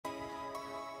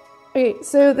Okay,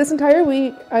 so this entire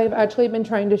week I've actually been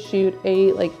trying to shoot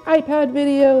a iPad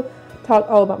video, talk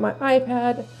all about my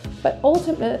iPad, but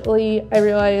ultimately I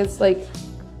realized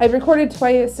I've recorded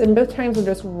twice and both times were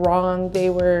just wrong.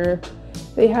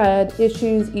 They had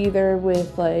issues either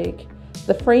with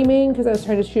the framing, because I was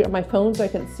trying to shoot on my phone so I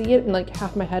couldn't see it and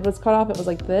half my head was cut off. It was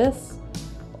like this.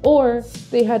 Or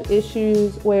they had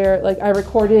issues where I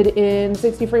recorded in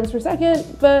 60 frames per second,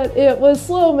 but it was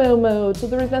slow-mo mode, so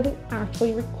there was nothing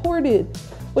actually recorded,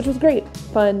 which was great,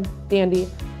 fun, dandy.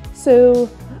 So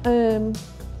I'm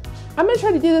gonna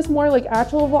try to do this more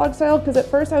actual vlog style, because at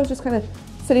first I was just kind of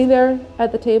sitting there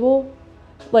at the table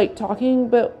talking,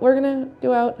 but we're gonna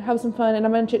go out, have some fun, and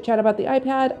I'm gonna chit chat about the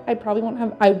iPad. I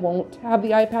won't have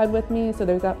the iPad with me, so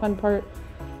there's that fun part,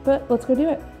 but let's go do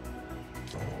it.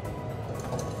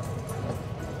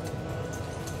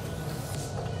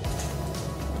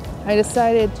 I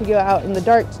decided to go out in the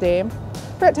dark today.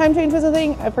 Forgot time change was a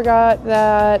thing. I forgot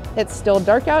that it's still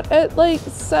dark out at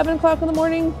 7 o'clock in the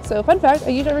morning. So fun fact, I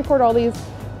usually record all these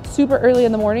super early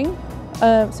in the morning.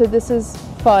 So this is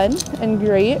fun and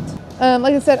great.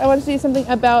 Like I said, I wanted to do something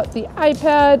about the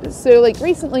iPad. So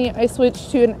recently I switched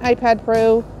to an iPad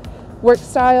Pro work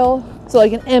style. So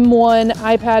an M1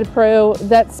 iPad Pro,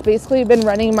 that's basically been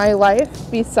running my life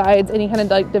besides any kind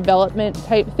of development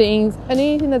type things. And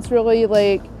anything that's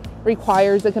really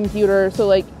requires a computer.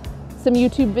 So some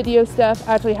YouTube video stuff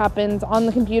actually happens on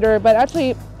the computer, but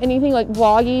actually anything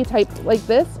vloggy type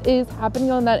this is happening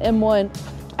on that M1,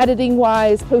 editing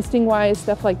wise, posting wise,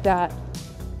 stuff like that.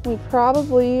 We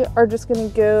probably are just gonna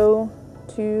go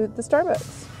to the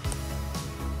Starbucks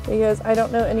because I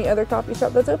don't know any other coffee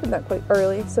shop that's open that quite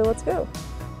early, so let's go.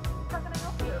 How can I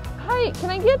help you? Hi,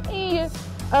 can I get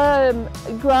a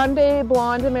grande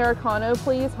blonde Americano,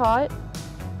 please, hot?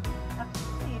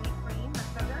 Absolutely. Any cream or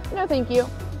sugar? No, thank you.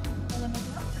 And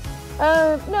anything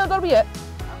else? No, that'll be it.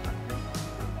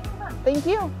 Okay. Thank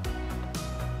you.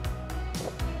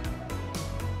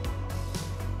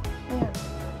 Yeah.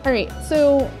 All right,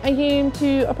 so I came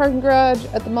to a parking garage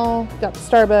at the mall, got the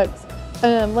Starbucks.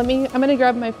 I'm gonna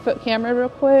grab my foot camera real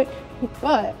quick,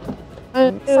 but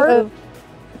all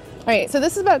right, so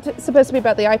this is supposed to be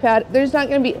about the iPad. There's not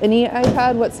gonna be any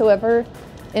iPad whatsoever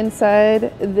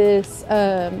inside this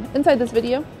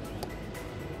video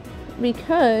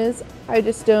because I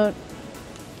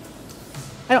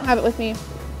don't have it with me.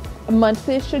 A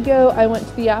month-ish ago, I went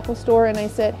to the Apple store and I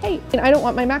said, hey, I don't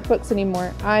want my MacBooks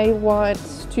anymore. I want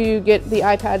to get the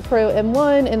iPad Pro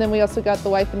M1, and then we also got the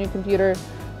wife a new computer,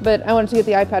 but I wanted to get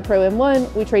the iPad Pro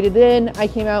M1. We traded it in. I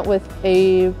came out with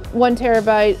a 1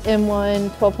 terabyte M1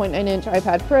 12.9 inch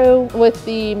iPad Pro with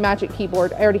the Magic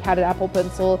Keyboard. I already had an Apple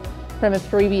Pencil from a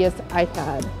previous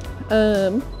iPad.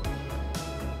 We're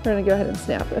gonna go ahead and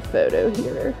snap a photo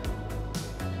here.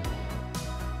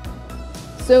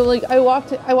 So I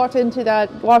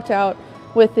walked out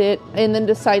with it and then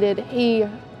decided, hey,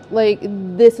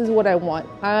 this is what I want.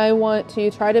 I want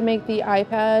to try to make the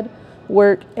iPad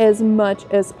work as much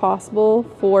as possible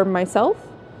for myself.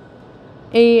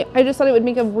 I just thought it would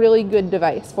make a really good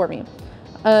device for me.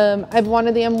 I've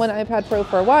wanted the M1 iPad Pro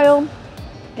for a while,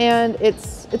 and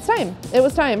it's time. It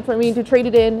was time for me to trade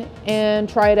it in and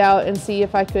try it out and see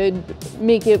if I could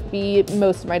make it be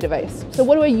most of my device. So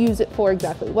what do I use it for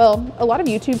exactly? Well, a lot of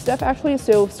YouTube stuff actually.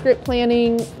 So script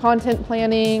planning, content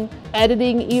planning,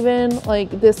 editing even.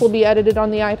 This will be edited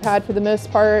on the iPad for the most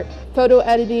part. Photo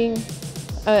editing,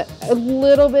 a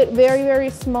little bit, very, very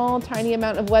small, tiny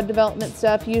amount of web development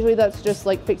stuff. Usually that's just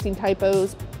fixing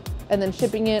typos and then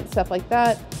shipping it, stuff like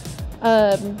that.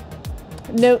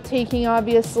 Note-taking,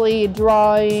 obviously,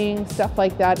 drawing, stuff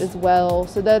like that as well.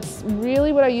 So that's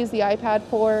really what I use the iPad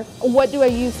for. What do I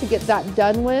use to get that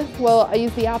done with? Well, I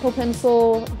use the Apple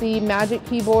Pencil, the Magic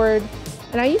Keyboard,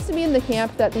 and I used to be in the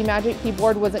camp that the Magic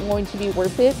Keyboard wasn't going to be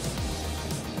worth it.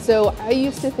 So I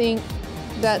used to think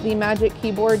that the Magic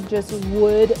Keyboard just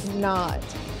would not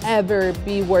ever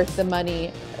be worth the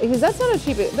money, because that's not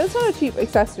a cheap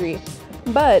accessory.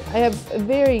 But I have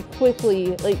very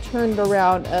quickly turned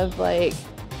around of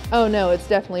oh no, it's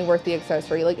definitely worth the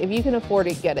accessory. If you can afford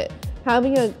it, get it.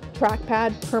 Having a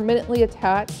trackpad permanently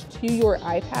attached to your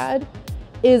iPad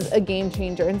is a game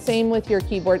changer, and same with your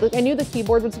keyboard. I knew the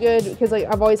keyboard was good because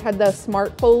I've always had the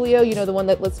Smart Folio, the one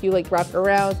that lets you wrap it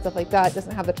around, stuff like that. It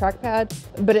doesn't have the trackpad,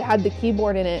 but it had the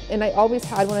keyboard in it, and I always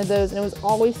had one of those, and it was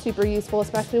always super useful,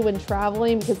 especially when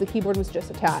traveling, because the keyboard was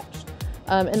just attached.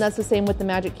 And that's the same with the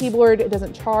Magic Keyboard. It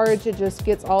doesn't charge, it just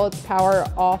gets all its power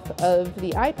off of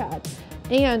the iPad.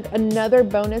 And another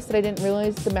bonus that I didn't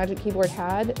realize the Magic Keyboard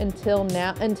had until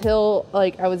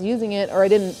I was using it, or I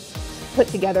didn't put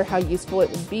together how useful it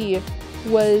would be,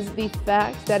 was the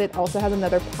fact that it also has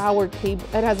another power cable.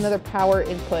 It has another power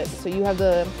input. So you have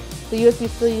the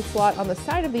USB-C slot on the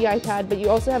side of the iPad, but you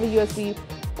also have a USB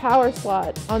power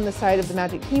slot on the side of the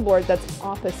Magic Keyboard that's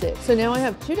opposite. So now I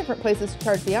have two different places to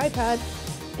charge the iPad,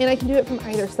 and I can do it from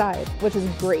either side, which is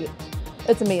great.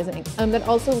 It's amazing. That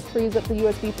also frees up the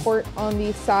USB port on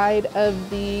the side of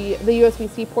the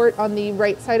USB-C port on the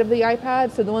right side of the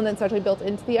iPad, so the one that's actually built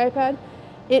into the iPad.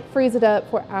 It frees it up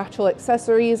for actual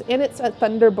accessories, and it's a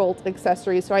Thunderbolt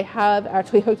accessory, so I have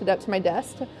actually hooked it up to my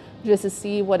desk just to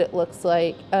see what it looks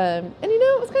like. And you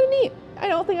know, it's kind of neat. I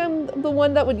don't think I'm the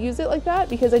one that would use it like that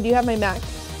because I do have my Mac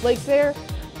like there,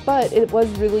 but it was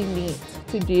really neat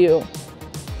to do.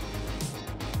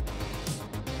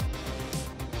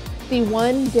 The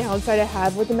one downside I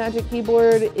have with the Magic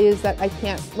Keyboard is that I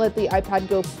can't let the iPad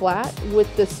go flat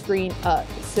with the screen up.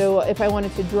 So if I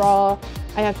wanted to draw,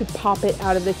 I have to pop it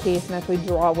out of the case and actually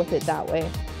draw with it that way.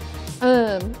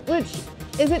 Which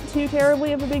isn't too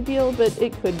terribly of a big deal, but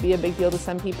it could be a big deal to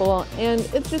some people, and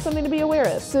it's just something to be aware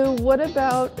of. So what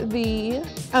about the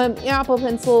Apple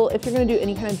Pencil? If you're gonna do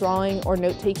any kind of drawing or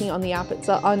note-taking on the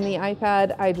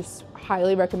iPad, I just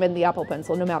highly recommend the Apple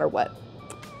Pencil no matter what.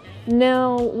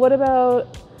 Now what about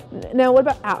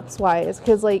apps wise?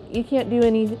 Because like you can't do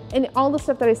and all the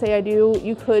stuff that I say I do,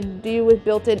 you could do with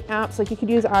built-in apps. Like you could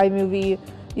use iMovie,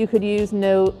 you could use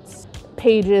Notes,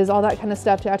 Pages, all that kind of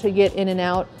stuff to actually get in and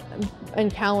out,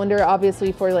 and Calendar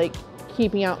obviously for like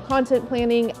keeping out content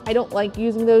planning. I don't like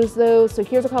using those though. So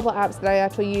here's a couple apps that I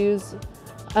actually use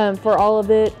for all of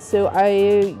it. So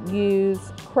I use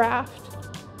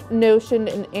Craft, Notion,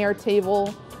 and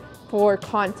Airtable for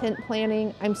content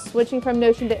planning. I'm switching from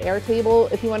Notion to Airtable.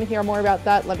 If you want to hear more about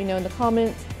that, let me know in the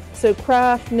comments. So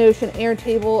Craft, Notion,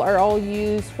 Airtable are all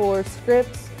used for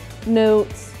scripts,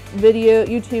 notes, video,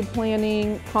 YouTube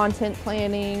planning, content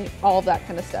planning, all of that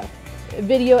kind of stuff.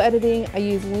 Video editing, I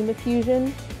use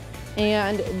LumaFusion,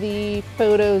 and the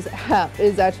Photos app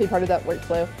is actually part of that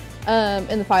workflow,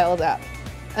 and the Files app.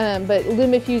 But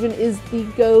LumaFusion is the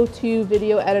go-to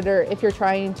video editor if you're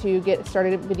trying to get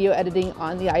started video editing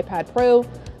on the iPad Pro.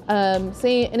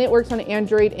 And it works on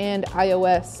Android and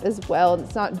iOS as well.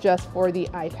 It's not just for the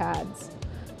iPads.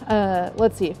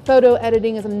 Let's see, photo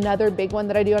editing is another big one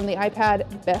that I do on the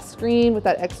iPad. Best screen with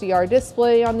that XDR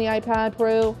display on the iPad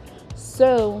Pro.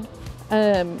 So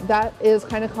that is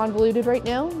kind of convoluted right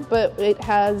now, but it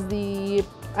has the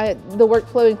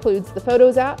workflow includes the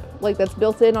Photos app, like that's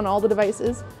built in on all the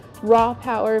devices, Raw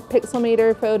Power,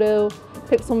 Pixelmator Photo,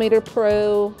 Pixelmator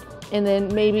Pro, and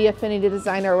then maybe Affinity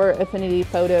Designer or Affinity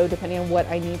Photo, depending on what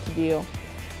I need to do.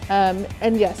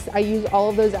 And yes, I use all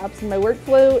of those apps in my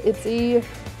workflow. It's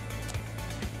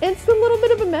a little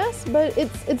bit of a mess, but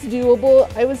it's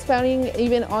doable. I was finding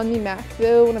even on the Mac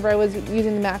though, whenever I was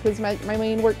using the Mac as my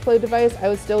main workflow device, I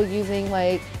was still using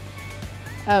like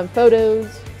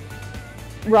Photos,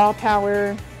 Raw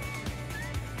Power,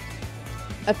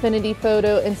 Affinity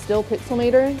Photo, and still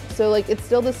Pixelmator. So like it's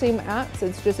still the same apps,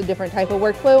 it's just a different type of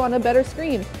workflow on a better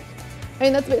screen. I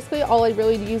mean, that's basically all I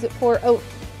really use it for. Oh,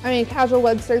 I mean, casual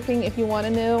web surfing, if you want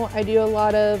to know. I do a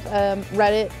lot of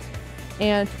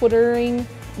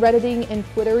Redditing and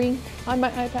Twittering on my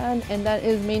iPad, and that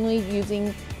is mainly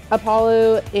using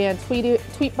Apollo and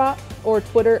Tweetbot or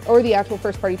Twitter, or the actual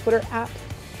first-party Twitter app.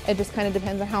 It just kind of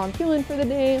depends on how I'm feeling for the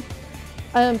day.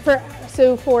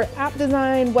 So for app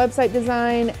design, website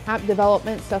design, app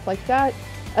development, stuff like that,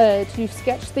 to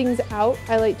sketch things out,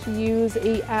 I like to use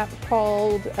an app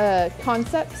called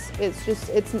Concepts.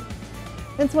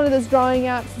 It's one of those drawing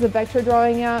apps. It's a vector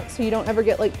drawing app, so you don't ever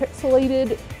get like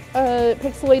pixelated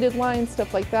lines,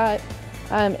 stuff like that.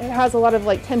 It has a lot of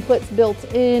like templates built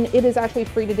in. It is actually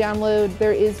free to download.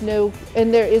 There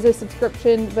is a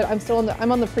subscription, but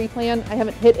I'm on the free plan. I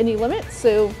haven't hit any limits,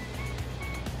 so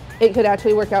it could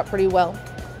actually work out pretty well.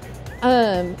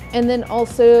 And then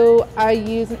also I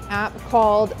use an app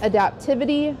called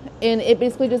Adaptivity, and it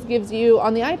basically just gives you,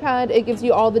 on the iPad, it gives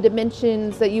you all the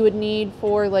dimensions that you would need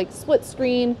for like split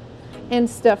screen and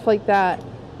stuff like that,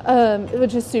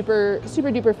 which is super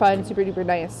duper fun, super duper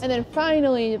nice. And then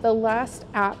finally, the last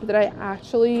apps that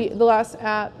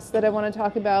I want to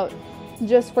talk about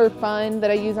just for fun that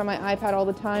I use on my iPad all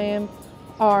the time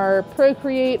are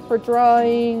Procreate for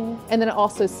drawing, and then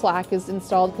also Slack is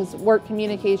installed because work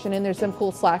communication, and there's some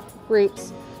cool Slack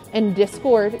groups, and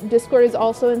Discord. Discord is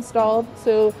also installed,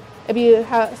 so so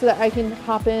that I can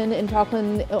hop in and talk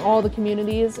in all the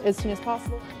communities as soon as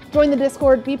possible. Join the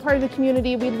Discord, be part of the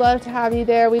community. We'd love to have you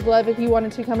there. We'd love if you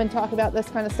wanted to come and talk about this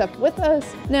kind of stuff with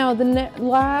us. Now, the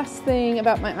last thing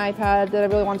about my iPad that I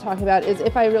really want to talk about is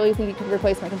if I really think it could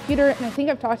replace my computer. And I think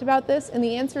I've talked about this, and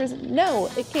the answer is no,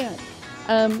 it can't.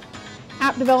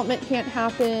 App development can't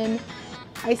happen.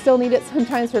 I still need it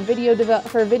sometimes for video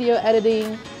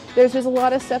editing. There's just a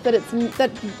lot of stuff that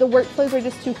the workflows are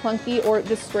just too clunky, or it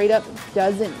just straight up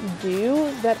doesn't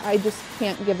do, that I just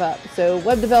can't give up. So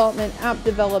web development, app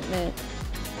development,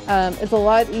 it's a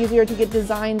lot easier to get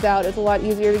designs out. It's a lot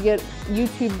easier to get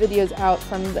YouTube videos out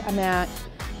from the Mac.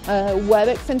 Web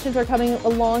extensions are coming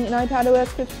along in iPadOS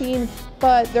 15,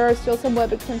 but there are still some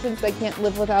web extensions that I can't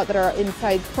live without that are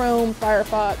inside Chrome,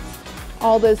 Firefox,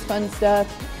 all those fun stuff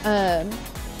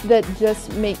that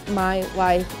just make my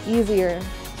life easier.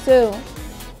 So,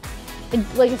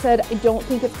 like I said, I don't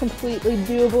think it's completely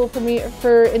doable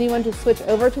for anyone to switch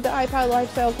over to the iPad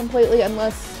lifestyle completely,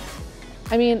 unless,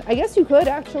 I mean, I guess you could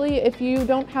actually, if you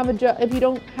don't have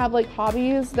like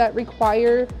hobbies that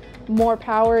require more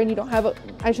power, and you don't have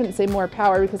I shouldn't say more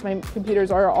power, because my computers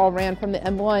are all ran from the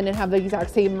M1 and have the exact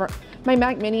same, my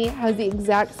Mac Mini has the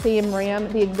exact same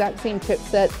RAM, the exact same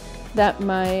chipset that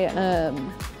my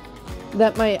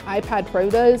iPad Pro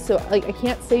does. So like, I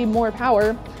can't say more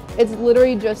power. It's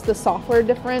literally just the software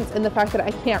difference and the fact that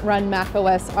I can't run Mac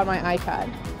OS on my iPad.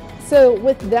 So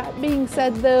with that being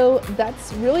said though,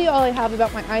 that's really all I have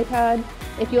about my iPad.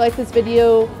 If you like this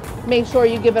video, make sure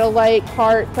you give it a like,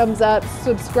 heart, thumbs up,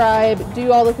 subscribe,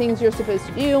 do all the things you're supposed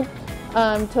to do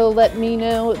to let me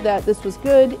know that this was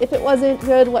good. If it wasn't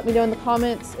good, let me know in the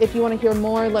comments. If you want to hear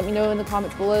more, let me know in the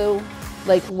comments below,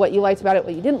 like what you liked about it,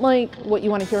 what you didn't like, what you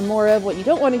want to hear more of, what you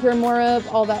don't want to hear more of,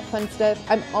 all that fun stuff.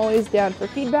 I'm always down for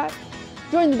feedback.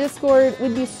 Join the Discord.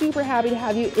 We'd be super happy to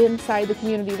have you inside the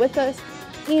community with us.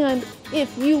 And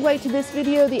if you liked this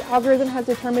video, the algorithm has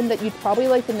determined that you'd probably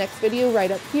like the next video right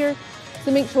up here.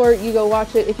 So make sure you go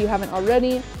watch it if you haven't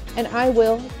already. And I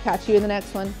will catch you in the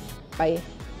next one. Bye.